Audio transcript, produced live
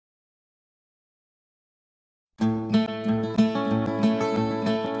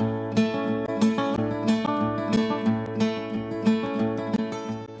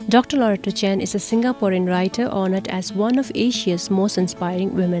Dr. Loretta Chen is a Singaporean writer honored as one of Asia's most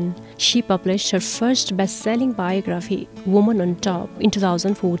inspiring women. She published her first best-selling biography, Woman on Top, in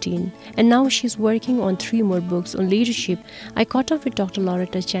 2014. And now she's working on 3 more books on leadership. I caught up with Dr.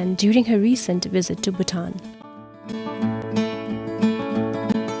 Loretta Chen during her recent visit to Bhutan.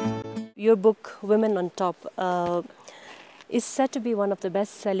 Your book, Women on Top, is said to be one of the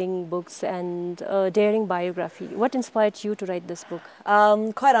best-selling books and a daring biography. What inspired you to write this book?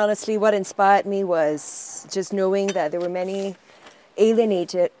 Quite honestly, what inspired me was just knowing that there were many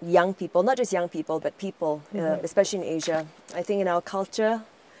alienated young people, not just young people, but people, especially in Asia. I think in our culture,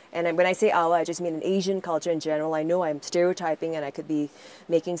 and when I say our, I just mean in Asian culture in general. I know I'm stereotyping and I could be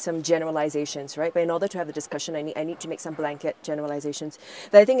making some generalizations, right? But in order to have the discussion, I need to make some blanket generalizations.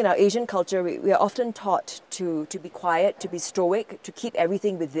 But I think in our Asian culture, we are often taught to be quiet, to be stoic, to keep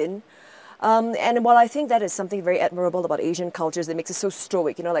everything within. And while I think that is something very admirable about Asian cultures that makes us so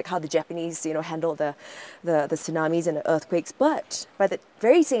stoic, you know, like how the Japanese, handled the tsunamis and the earthquakes. But by the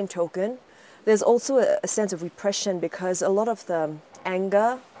very same token, there's also a sense of repression because a lot of the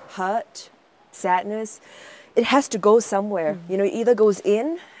anger, hurt, sadness, it has to go somewhere. You know, it either goes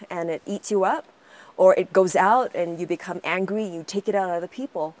in and it eats you up, or it goes out and you become angry, you take it out on other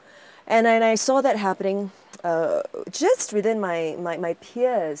people. And I saw that happening just within my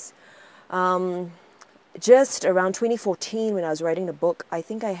peers. Just around 2014 when I was writing the book, I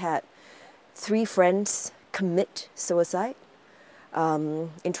think I had 3 friends commit suicide. In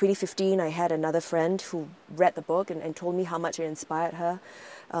 2015, I had another friend who read the book and told me how much it inspired her.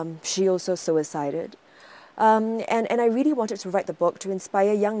 She also suicided. And I really wanted to write the book to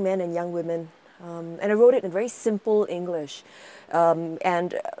inspire young men and young women. And I wrote it in very simple English.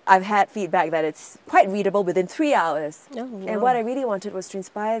 And I've had feedback that it's quite readable within 3 hours. Oh, wow. And what I really wanted was to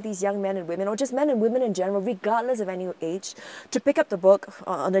inspire these young men and women, or just men and women in general, regardless of any age, to pick up the book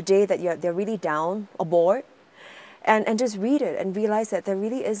on a day that they're really down or bored, and just read it and realize that there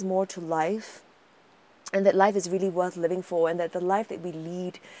really is more to life, and that life is really worth living for, and that the life that we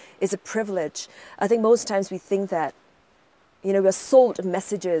lead is a privilege. I think most times we think that, we're sold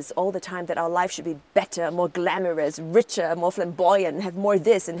messages all the time that our life should be better, more glamorous, richer, more flamboyant, have more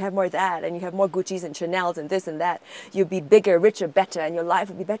this and have more that, and you have more Gucci's and Chanel's and this and that. You'll be bigger, richer, better, and your life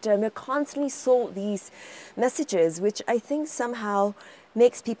will be better. And we're constantly sold these messages, which I think somehow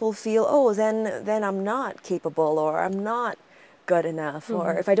makes people feel, oh, then I'm not capable, or I'm not good enough,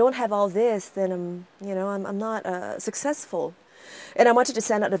 or if I don't have all this, then I'm not successful. And I wanted to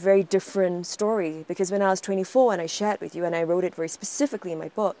send out a very different story, because when I was 24, and I shared with you, and I wrote it very specifically in my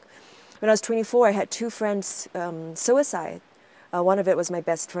book, when I was 24, I had 2 friends suicide. One of it was my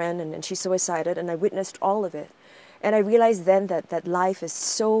best friend, and she suicided, and I witnessed all of it. And I realized then that life is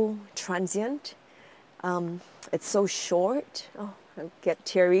so transient, it's so short. Oh, I get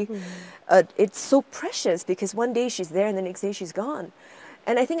teary. It's so precious, because one day she's there and the next day she's gone.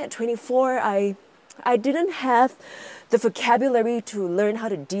 And I think at 24, I didn't have the vocabulary to learn how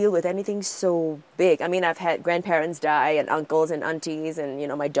to deal with anything so big. I mean, I've had grandparents die and uncles and aunties,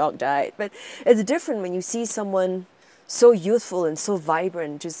 and my dog died. But it's different when you see someone so youthful and so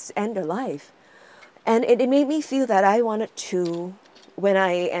vibrant just end their life. And it made me feel that I wanted to, when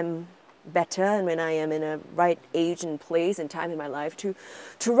I am better and when I am in a right age and place and time in my life, to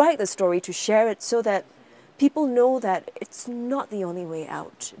write the story, to share it, so that people know that it's not the only way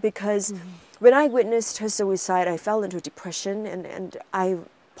out. Because when I witnessed her suicide, I fell into depression, and I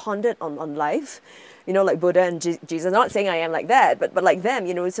pondered on life, like Buddha and Jesus. I'm not saying I am like that, but like them,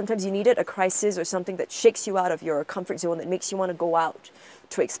 sometimes you needed a crisis or something that shakes you out of your comfort zone, that makes you want to go out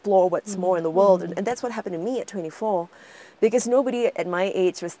to explore what's more in the world. And that's what happened to me at 24. Because nobody at my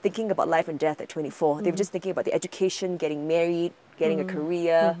age was thinking about life and death at 24. They were just thinking about the education, getting married, getting a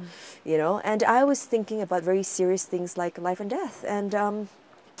career, And I was thinking about very serious things like life and death. And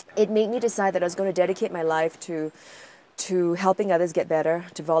it made me decide that I was going to dedicate my life to helping others get better,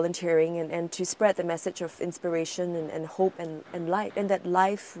 to volunteering, and to spread the message of inspiration and hope and light, and that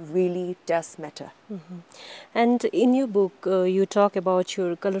life really does matter. And in your book, you talk about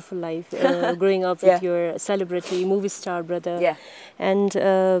your colorful life, growing up with your celebrity movie star brother. Yeah. And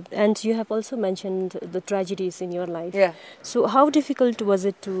you have also mentioned the tragedies in your life. Yeah. So how difficult was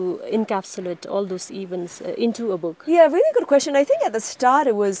it to encapsulate all those events into a book? Yeah, really good question. I think at the start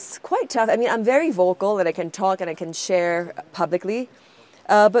it was quite tough. I mean, I'm very vocal, and I can talk and I can share publicly.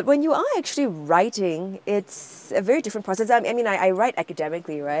 But when you are actually writing, it's a very different process. I mean, I write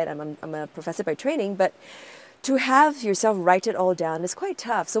academically, right? I'm a professor by training, but to have yourself write it all down is quite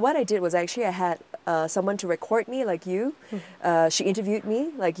tough. So what I did was actually I had someone to record me like you. She interviewed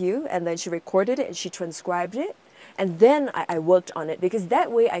me like you, and then she recorded it and she transcribed it. And then I worked on it, because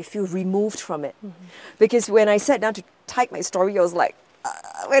that way I feel removed from it. Because when I sat down to type my story, I was like,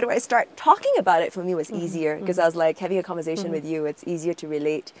 where do I start? Talking about it for me was easier, because I was like having a conversation with you. It's easier to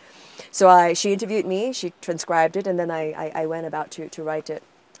relate. So she interviewed me, she transcribed it, and then I went about to write it.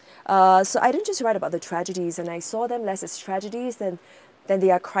 So I didn't just write about the tragedies, and I saw them less as tragedies than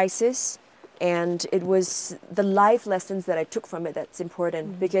they are crises. And it was the life lessons that I took from it that's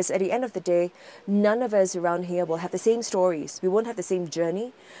important, because at the end of the day, none of us around here will have the same stories. We won't have the same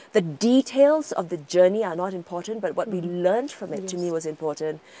journey. The details of the journey are not important, but what we learned from it, to me, was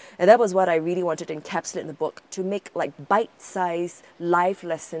important. And that was what I really wanted to encapsulate in the book, to make like bite-sized life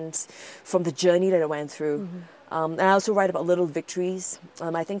lessons from the journey that I went through. And I also write about little victories.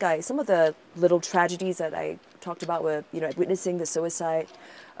 I think some of the little tragedies that I talked about were, witnessing the suicide,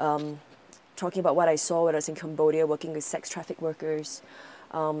 talking about what I saw when I was in Cambodia working with sex traffic workers.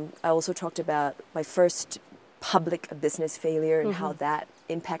 I also talked about my first public business failure and how that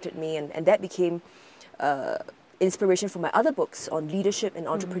impacted me, and that became inspiration for my other books on leadership and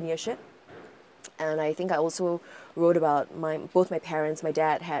entrepreneurship. And I think I also wrote about both my parents. My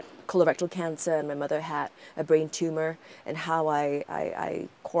dad had colorectal cancer and my mother had a brain tumor, and how I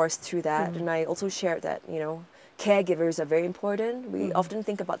coursed through that. And I also shared that, caregivers are very important. We often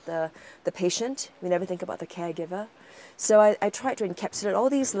think about the patient. We never think about the caregiver. So I tried to encapsulate all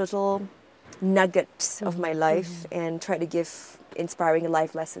these little nuggets of my life and try to give inspiring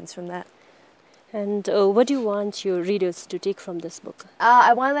life lessons from that. And what do you want your readers to take from this book?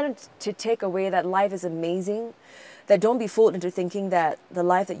 I want them to take away that life is amazing, that don't be fooled into thinking that the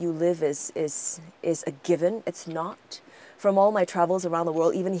life that you live is a given. It's not. From all my travels around the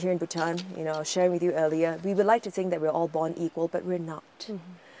world, even here in Bhutan, I was sharing with you earlier, we would like to think that we're all born equal, but we're not.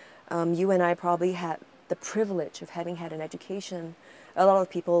 You and I probably had the privilege of having had an education. A lot of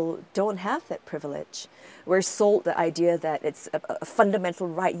people don't have that privilege. We're sold the idea that it's a fundamental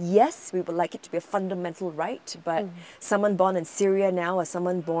right. Yes, we would like it to be a fundamental right, but someone born in Syria now or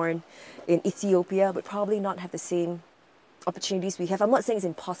someone born in Ethiopia would probably not have the same opportunities we have. I'm not saying it's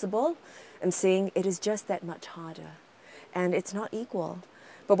impossible. I'm saying it is just that much harder. And it's not equal.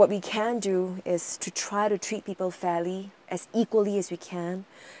 But what we can do is to try to treat people fairly, as equally as we can,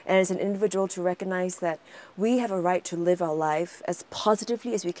 and as an individual to recognize that we have a right to live our life as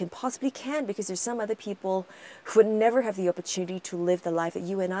positively as we possibly can, because there's some other people who would never have the opportunity to live the life that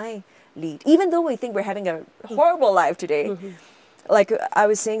you and I lead, even though we think we're having a horrible life today. Like I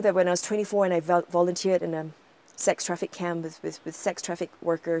was saying that when I was 24 and I volunteered in a sex traffic camp with sex traffic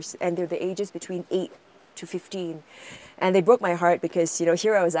workers, and they're the ages between 8 to 15. And they broke my heart because,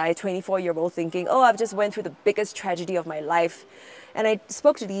 here I was, 24-year-old thinking, oh, I've just went through the biggest tragedy of my life. And I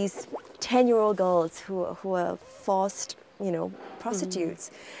spoke to these 10-year-old girls who are forced,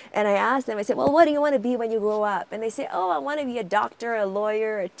 prostitutes. And I asked them, I said, well, what do you want to be when you grow up? And they say, oh, I want to be a doctor, a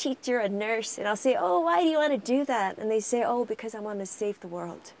lawyer, a teacher, a nurse. And I'll say, oh, why do you want to do that? And they say, oh, because I want to save the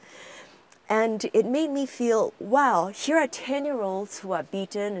world. And it made me feel, wow, here are 10-year-olds who are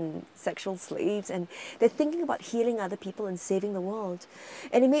beaten and sexual slaves, and they're thinking about healing other people and saving the world.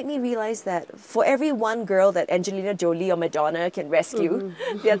 And it made me realize that for every one girl that Angelina Jolie or Madonna can rescue,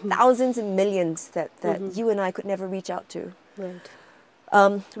 there are thousands and millions that you and I could never reach out to.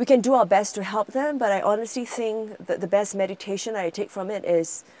 Right. We can do our best to help them, but I honestly think that the best meditation I take from it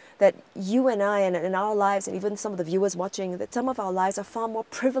is that you and I, and in our lives, and even some of the viewers watching, that some of our lives are far more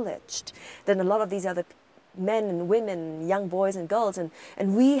privileged than a lot of these other men and women, young boys and girls. And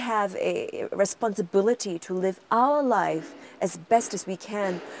we have a responsibility to live our life as best as we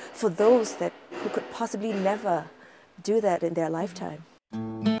can for those who could possibly never do that in their lifetime.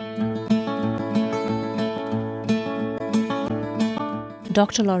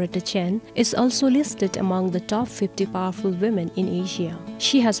 Dr. Loretta Chen is also listed among the top 50 powerful women in Asia.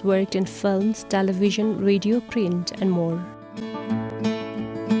 She has worked in films, television, radio, print, and more.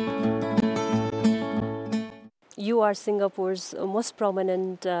 You are Singapore's most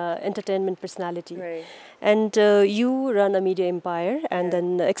prominent entertainment personality. Right. And you run a media empire, and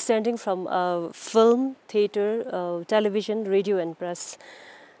then extending from film, theatre, television, radio, and press.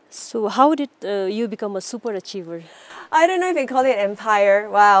 So how did you become a super achiever? I don't know if you call it empire.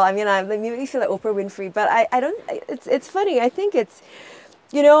 Wow, I mean, I make me feel like Oprah Winfrey, but I don't. It's funny. I think it's,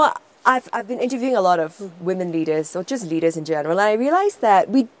 I've been interviewing a lot of women leaders, or just leaders in general, and I realized that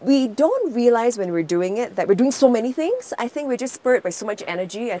we don't realize when we're doing it that we're doing so many things. I think we're just spurred by so much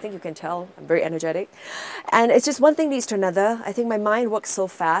energy. I think you can tell I'm very energetic, and it's just one thing leads to another. I think my mind works so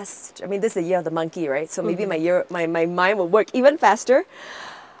fast. I mean, this is the year of the monkey, right? So maybe my mind will work even faster.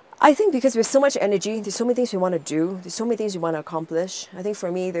 I think because we have so much energy, there's so many things we want to do, there's so many things we want to accomplish. I think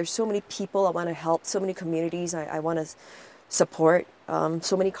for me, there's so many people I want to help, so many communities I want to support,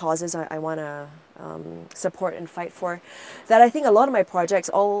 so many causes I want to support and fight for, that I think a lot of my projects,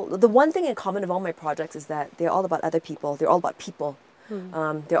 the one thing in common of all my projects is that they're all about other people, they're all about people.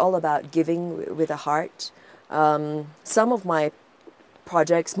 They're all about giving with a heart. Some of my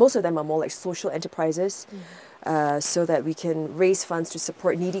projects, most of them are more like social enterprises, so that we can raise funds to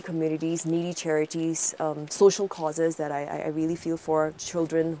support needy communities, needy charities, social causes that I really feel for,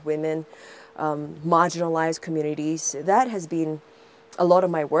 children, women, marginalized communities. That has been a lot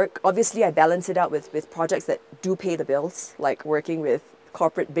of my work. Obviously, I balance it out with projects that do pay the bills, like working with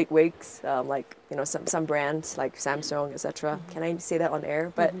corporate bigwigs, like some brands like Samsung, etc. Can I say that on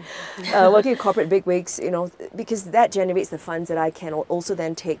air? But working with corporate bigwigs, because that generates the funds that I can also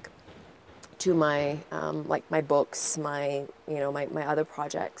then take to my like my books, my my other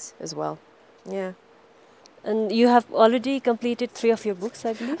projects as well. Yeah. And you have already completed 3 of your books,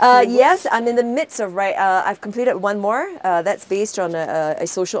 I believe? Yes, I'm in the midst of I've completed one more. That's based on a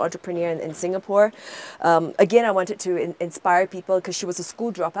social entrepreneur in Singapore. Again, I wanted to inspire people because she was a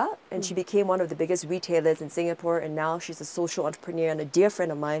school dropout and she became one of the biggest retailers in Singapore, and now she's a social entrepreneur and a dear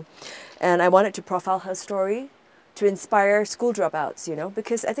friend of mine. And I wanted to profile her story to inspire school dropouts,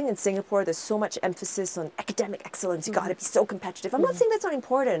 because I think in Singapore there's so much emphasis on academic excellence. You got to be so competitive. I'm not saying that's not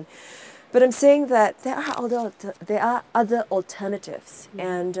important. But I'm saying that there are other alternatives,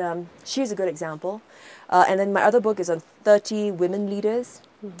 and she's a good example. And then my other book is on 30 women leaders.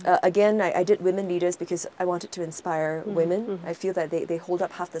 Again, I did women leaders because I wanted to inspire women. I feel that they hold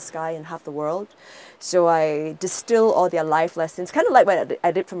up half the sky and half the world. So I distill all their life lessons, kind of like what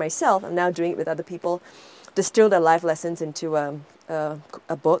I did for myself. I'm now doing it with other people. Distill their life lessons into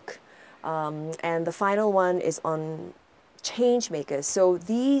a book. And the final one is on change makers. So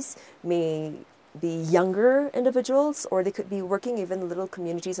these may be younger individuals, or they could be working even in little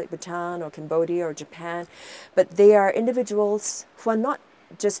communities like Bhutan or Cambodia or Japan, but they are individuals who are not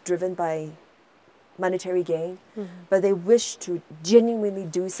just driven by monetary gain, but they wish to genuinely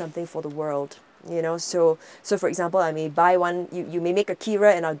do something for the world. So for example, I may buy one, you may make a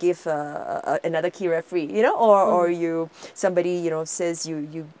kira and I'll give another kira free, or somebody says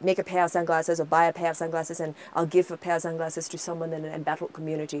you make a pair of sunglasses or buy a pair of sunglasses and I'll give a pair of sunglasses to someone in an embattled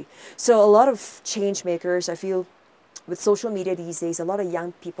community. So a lot of change makers, I feel, with social media these days, a lot of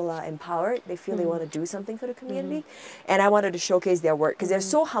young people are empowered. They feel they want to do something for the community, and I wanted to showcase their work because they're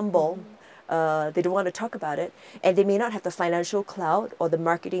so humble. They don't want to talk about it, and they may not have the financial clout or the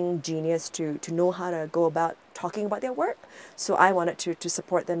marketing genius to know how to go about talking about their work. So I wanted to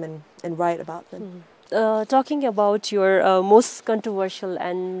support them and write about them. Talking about your most controversial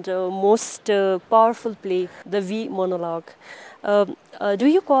and most powerful play, the V monologue, do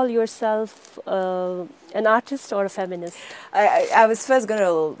you call yourself an artist or a feminist? I was first going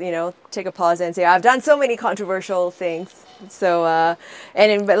to take a pause and say I've done so many controversial things. So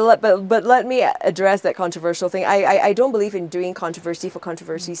but let me address that controversial thing. I don't believe in doing controversy for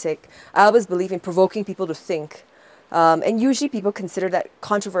controversy's sake. I always believe in provoking people to think, and usually people consider that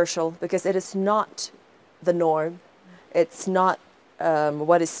controversial because it is not the norm. It's not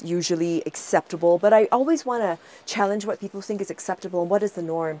what is usually acceptable. But I always want to challenge what people think is acceptable and what is the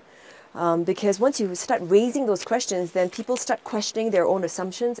norm. Because once you start raising those questions, then people start questioning their own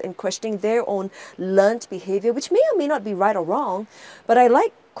assumptions and questioning their own learned behavior, which may or may not be right or wrong. But I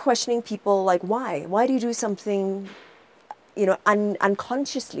like questioning people like, why? Why do you do something,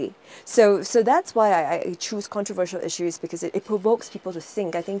 unconsciously? So that's why I choose controversial issues, because it provokes people to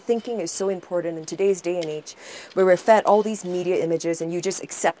think. I think thinking is so important in today's day and age, where we're fed all these media images and you just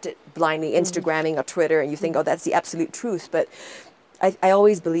accept it blindly, Instagramming or Twitter, and you think, oh, that's the absolute truth. But I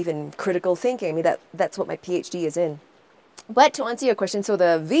always believe in critical thinking. I mean, that's what my PhD is in. But to answer your question, so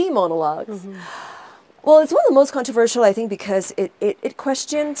the V monologues, well, it's one of the most controversial, I think, because it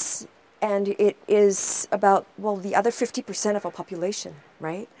questions, and it is about, the other 50% of our population,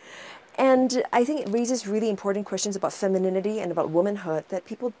 right? And I think it raises really important questions about femininity and about womanhood that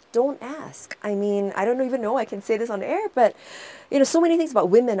people don't ask. I mean, I don't even know I can say this on air, but so many things about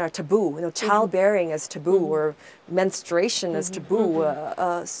women are taboo. Childbearing is taboo, or menstruation is taboo.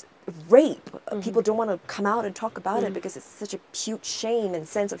 Rape, people don't want to come out and talk about it because it's such a huge shame and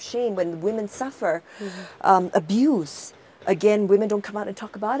sense of shame when women suffer. Abuse, again, women don't come out and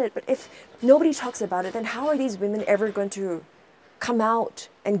talk about it. But if nobody talks about it, then how are these women ever going to come out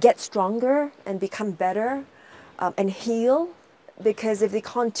and get stronger and become better and heal? Because if they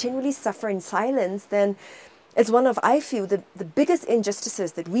continually suffer in silence, then it's one of, I feel, the biggest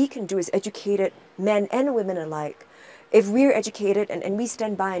injustices that we can do as educated men and women alike, if we're educated and we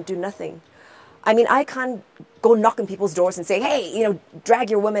stand by and do nothing, I mean, I can't go knock on people's doors and say, hey, you know,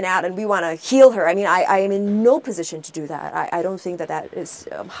 drag your woman out and we want to heal her. I mean, I am in no position to do that. I don't think that that is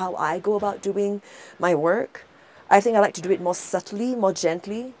how I go about doing my work. I think I like to do it more subtly, more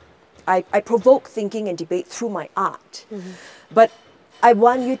gently. I provoke thinking and debate through my art. But I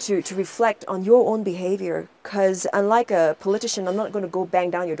want you to reflect on your own behavior, because unlike a politician, I'm not going to go bang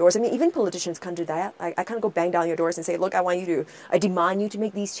down your doors. I mean, even politicians can't do that. I can't go bang down your doors and say, look, I demand you to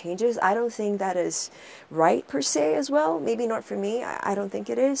make these changes. I don't think that is right per se as well. Maybe not for me. I don't think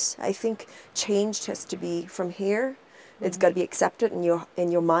it is. I think change has to be from here. It's got to be accepted in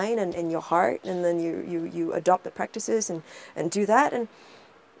your mind and in your heart, and then you adopt the practices and do that. And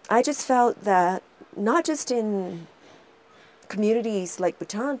I just felt that not just in communities like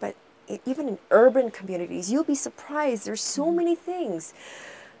Bhutan, but even in urban communities, you'll be surprised. There's so many things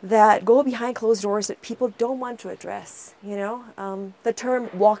that go behind closed doors that people don't want to address. You know, the term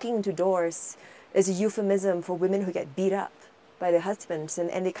 "walking into doors" is a euphemism for women who get beat up by their husbands,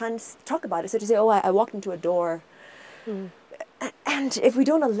 and they can't talk about it. So to say, "Oh, I walked into a door," and if we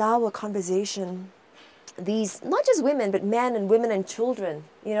don't allow a conversation, these, not just women, but men and women and children,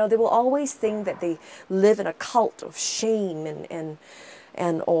 you know, they will always think that they live in a cult of shame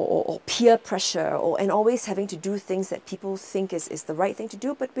or peer pressure, and always having to do things that people think is the right thing to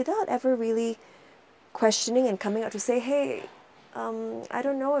do, but without ever really questioning and coming out to say, hey, I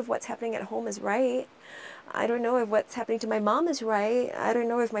don't know if what's happening at home is right. I don't know if what's happening to my mom is right. I don't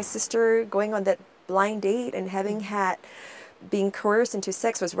know if my sister going on that blind date and having had being coerced into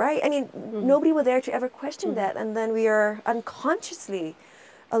sex was right. I mean, nobody was there to ever question that. And then we are unconsciously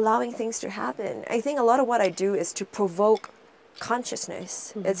allowing things to happen. I think a lot of what I do is to provoke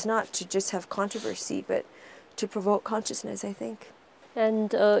consciousness. It's not to just have controversy, but to provoke consciousness, I think.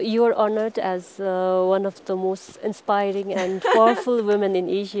 And you are honored as one of the most inspiring and powerful women in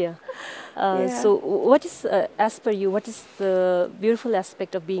Asia. So what is, as per you, what is the beautiful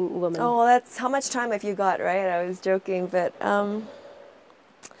aspect of being a woman? Oh, that's how much time have you got, right? I was joking, but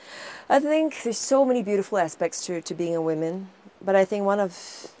I think there's so many beautiful aspects to being a woman. But I think one of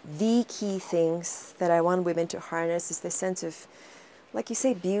the key things that I want women to harness is the sense of, like you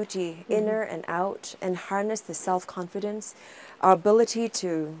say, beauty, inner and out, and harness the self-confidence, our ability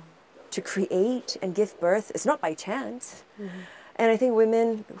to create and give birth. It's not by chance. And I think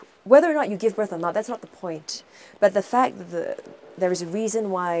women, whether or not you give birth or not, that's not the point. But the fact that there is a reason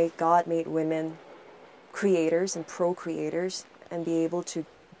why God made women creators and procreators and be able to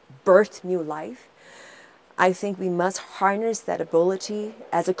birth new life. I think we must harness that ability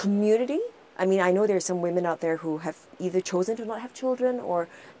as a community. I mean, I know there are some women out there who have either chosen to not have children or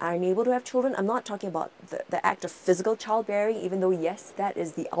are unable to have children. I'm not talking about the act of physical childbearing, even though, yes, that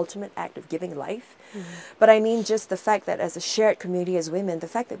is the ultimate act of giving life. But I mean just the fact that as a shared community as women, the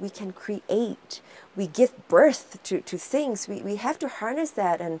fact that we can create, we give birth to things, we have to harness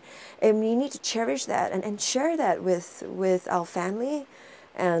that, and we need to cherish that and share that with our family,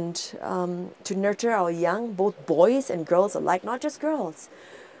 and to nurture our young, both boys and girls alike, not just girls.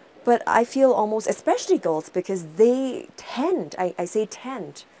 But I feel almost, especially girls, because they tend, I say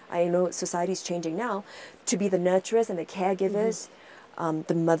tend, I know society is changing now, to be the nurturers and the caregivers,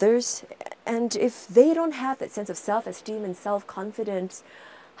 the mothers. And if they don't have that sense of self-esteem and self-confidence,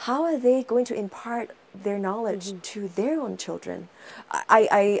 how are they going to impart their knowledge to their own children?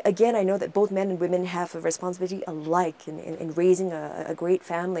 Again, I know that both men and women have a responsibility alike in raising a great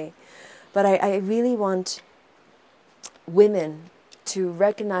family. But I really want women to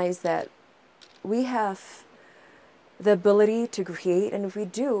recognize that we have the ability to create, and if we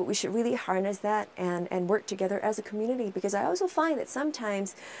do, we should really harness that and work together as a community. Because I also find that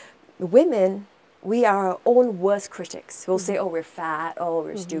sometimes women, we are our own worst critics. We'll say, oh, we're fat, oh,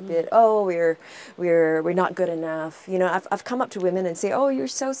 we're stupid, oh, we're not good enough. You know, I've come up to women and say, oh, you're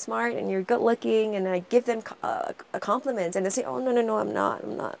so smart and you're good looking, and I give them compliments, and they say, oh, no, I'm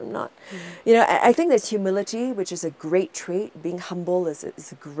not. You know, I think there's humility, which is a great trait. Being humble is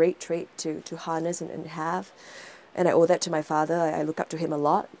a great trait to harness and have. And I owe that to my father. I look up to him a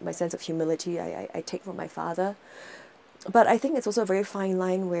lot. My sense of humility I take from my father. But I think it's also a very fine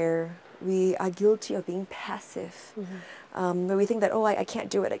line where we are guilty of being passive, where we think that, oh, I can't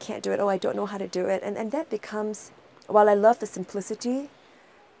do it, oh, I don't know how to do it. And that becomes, while I love the simplicity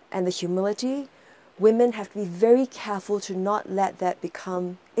and the humility, women have to be very careful to not let that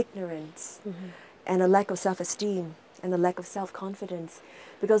become ignorance and a lack of self-esteem and a lack of self-confidence,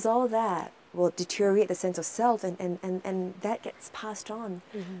 because all that will deteriorate the sense of self, and that gets passed on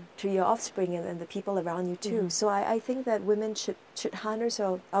to your offspring and the people around you too. So I think that women should harness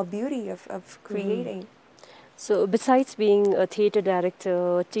our beauty of creating. So besides being a theater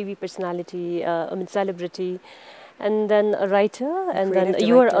director, TV personality, celebrity, and then a writer, and then Creative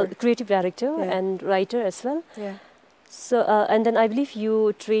you are a director. creative director Yeah. and writer as well. Yeah. So and then I believe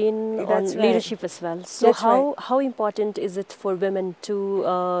you train That's on right. leadership as well. So That's right. how important is it for women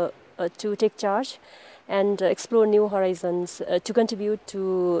to take charge and explore new horizons, to contribute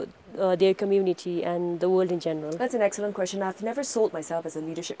to their community and the world in general? That's an excellent question. I've never sold myself as a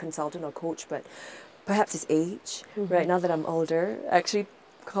leadership consultant or coach, but perhaps it's age, right? Now that I'm older, actually,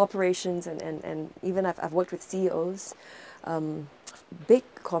 corporations and even I've worked with CEOs, big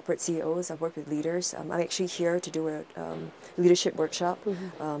corporate CEOs. I've worked with leaders. I'm actually here to do a leadership workshop.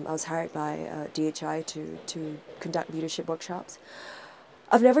 I was hired by DHI to conduct leadership workshops.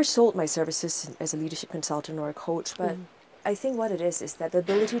 I've never sold my services as a leadership consultant or a coach, but I think what it is that the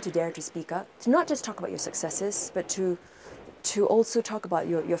ability to dare to speak up, to not just talk about your successes, but to also talk about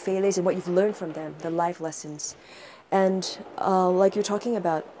your failures and what you've learned from them, the life lessons. And like you're talking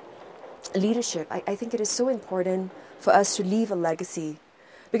about leadership, I think it is so important for us to leave a legacy,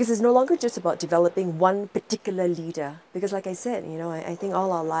 because it's no longer just about developing one particular leader. Because like I said, I think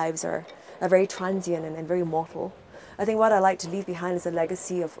all our lives are very transient and very mortal. I think what I like to leave behind is a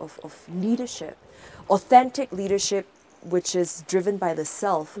legacy of leadership, authentic leadership, which is driven by the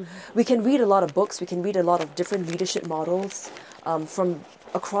self. We can read a lot of books, we can read a lot of different leadership models from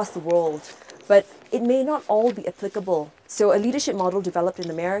across the world, but it may not all be applicable. So a leadership model developed in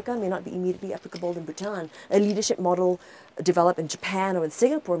America may not be immediately applicable in Bhutan. A leadership model developed in Japan or in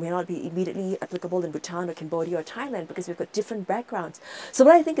Singapore may not be immediately applicable in Bhutan or Cambodia or Thailand, because we've got different backgrounds. So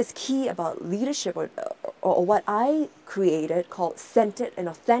what I think is key about leadership, or what I created called centered and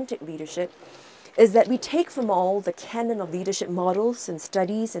authentic leadership, is that we take from all the canon of leadership models and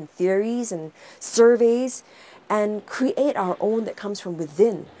studies and theories and surveys and create our own that comes from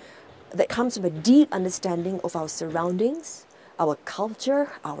within, that comes from a deep understanding of our surroundings, our culture,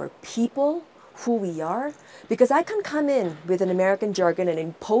 our people, who we are. Because I can't come in with an American jargon and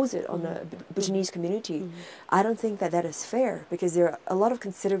impose it on a Bhutanese community. I don't think that is fair, because there are a lot of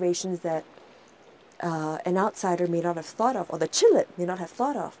considerations that an outsider may not have thought of, or the Chilip may not have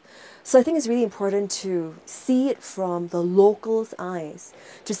thought of. So I think it's really important to see it from the locals' eyes,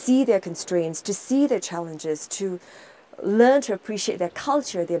 to see their constraints, to see their challenges, to learn to appreciate their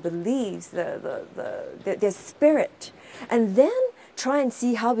culture, their beliefs, their spirit, and then try and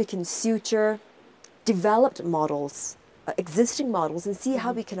see how we can suture developed models, existing models, and see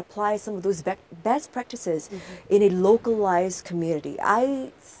how we can apply some of those best practices in a localized community.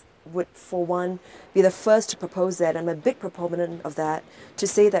 I would, for one, be the first to propose that. I'm a big proponent of that, to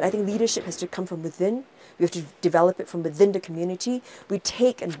say that I think leadership has to come from within. We have to develop it from within the community. We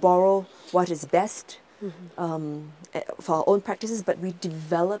take and borrow what is best for our own practices, but we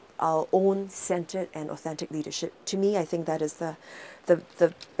develop our own centered and authentic leadership. To me, I think that is the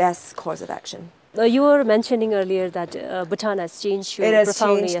best course of action. You were mentioning earlier that Bhutan has changed you It has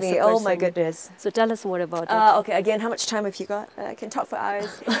profoundly changed as me. a person. Oh my goodness. So tell us more about it. Okay, again, how much time have you got? I can talk for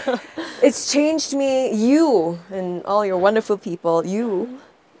hours. It's changed me. You and all your wonderful people, you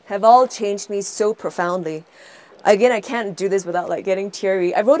have all changed me so profoundly. Again, I can't do this without getting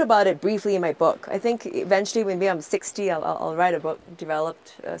teary. I wrote about it briefly in my book. I think eventually, when maybe I'm 60, I'll write a book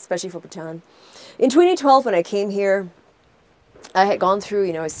developed especially for Bhutan. In 2012, when I came here, I had gone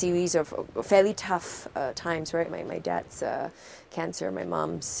through, a series of fairly tough times, right? My dad's cancer, my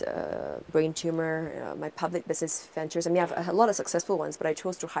mom's brain tumor, my public business ventures. I mean, I've had a lot of successful ones, but I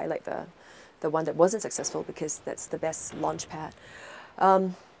chose to highlight the one that wasn't successful, because that's the best launch pad.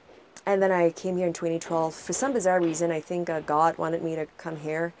 And then I came here in 2012. For some bizarre reason, I think God wanted me to come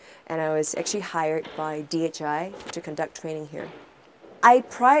here, and I was actually hired by DHI to conduct training here. I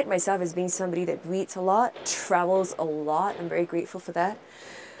pride myself as being somebody that reads a lot, travels a lot. I'm very grateful for that.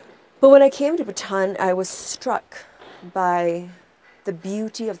 But when I came to Bhutan, I was struck by the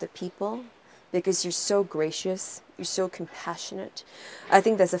beauty of the people, because you're so gracious, you're so compassionate. I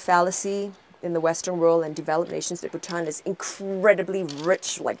think there's a fallacy in the Western world and developed nations that Bhutan is incredibly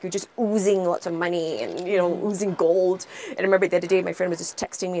rich, like you're just oozing lots of money and, oozing gold. And I remember the other day my friend was just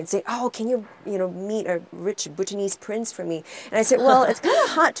texting me and saying, oh, can you, meet a rich Bhutanese prince for me? And I said, well, it's kind of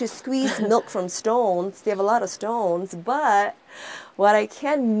hard to squeeze milk from stones. They have a lot of stones, but what I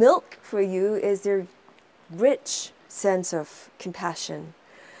can milk for you is their rich sense of compassion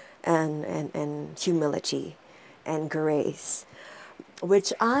and humility and grace,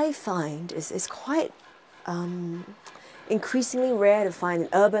 which I find is quite increasingly rare to find in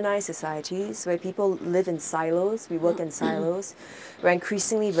urbanized societies where people live in silos, we work in silos. We're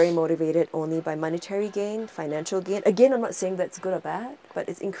increasingly very motivated only by monetary gain, financial gain. Again, I'm not saying that's good or bad, but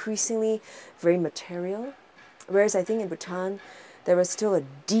it's increasingly very material. Whereas I think in Bhutan, there was still a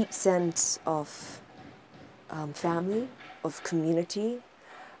deep sense of family, of community.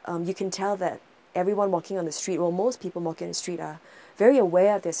 You can tell that everyone walking on the street, well, most people walking on the street are very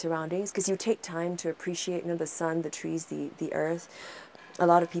aware of their surroundings because you take time to appreciate, the sun, the trees, the earth. A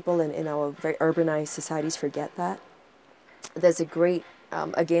lot of people in our very urbanized societies forget that. There's a great,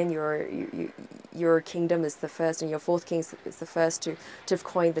 again, your kingdom is the first, and your fourth king is the first to have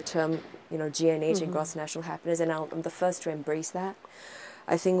coined the term, GNH and gross national happiness, and I'm the first to embrace that.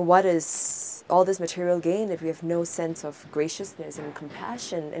 I think what is all this material gain if we have no sense of graciousness and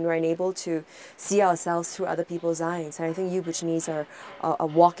compassion, and we're unable to see ourselves through other people's eyes? And I think you Bhutanese are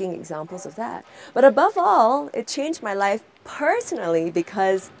walking examples of that. But above all, it changed my life personally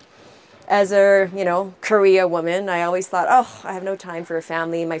because as a, career woman, I always thought, oh, I have no time for a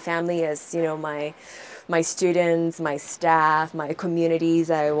family. My family is, my students, my staff, my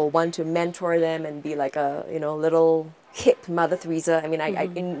communities. I will want to mentor them and be like a, little hip Mother Teresa. I mean, I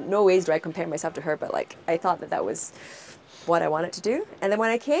in no ways do I compare myself to her, but like I thought that was what I wanted to do. And then when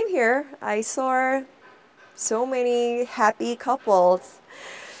I came here, I saw so many happy couples.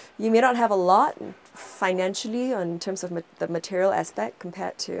 You may not have a lot financially in terms of the material aspect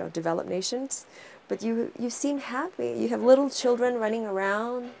compared to developed nations, but you seem happy. You have little children running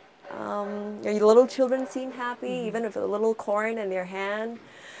around. Your little children seem happy, even with a little corn in their hand.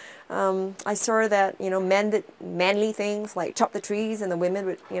 I saw that, men did manly things like chop the trees, and the women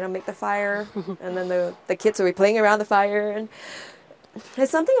would, make the fire, and then the kids would be playing around the fire. And there's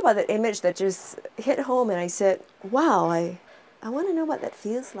something about that image that just hit home, and I said, wow, I want to know what that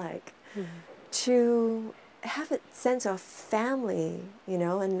feels like to have a sense of family,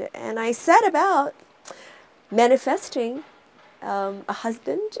 and I set about manifesting a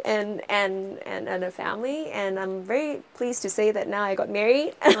husband and a family, and I'm very pleased to say that now I got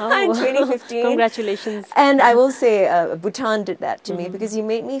married in 2015. Congratulations. And I will say Bhutan did that to me, because you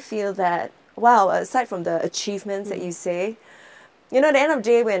made me feel that, wow, aside from the achievements that you say, at the end of the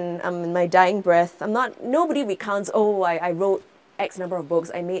day, when I'm in my dying breath, nobody recounts, oh, I wrote X number of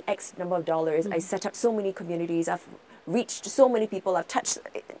books, I made X number of dollars, I set up so many communities, I've reached so many people, I've touched.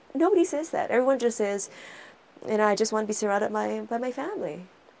 Nobody says that. Everyone just says, I just want to be surrounded by my family,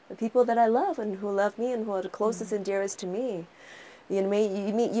 the people that I love and who love me and who are the closest and dearest to me. You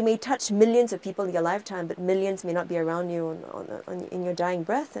may touch millions of people in your lifetime, but millions may not be around you in your dying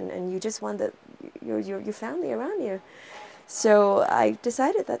breath, and you just want your family around you. So I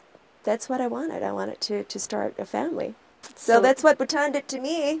decided that that's what I wanted. I wanted to start a family. So that's what Bhutan did to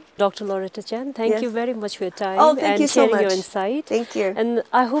me. Dr. Loretta Chen, thank you very much for your time and sharing your insight. Thank you. And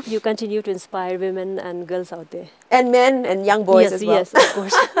I hope you continue to inspire women and girls out there. And men and young boys as well. Yes, of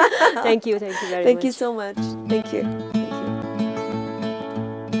course. Thank you very much. Thank you so much. Thank you.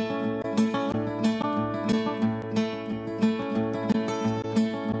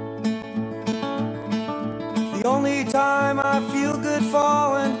 The only time I feel good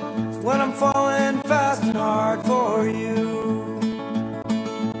falling is when I'm falling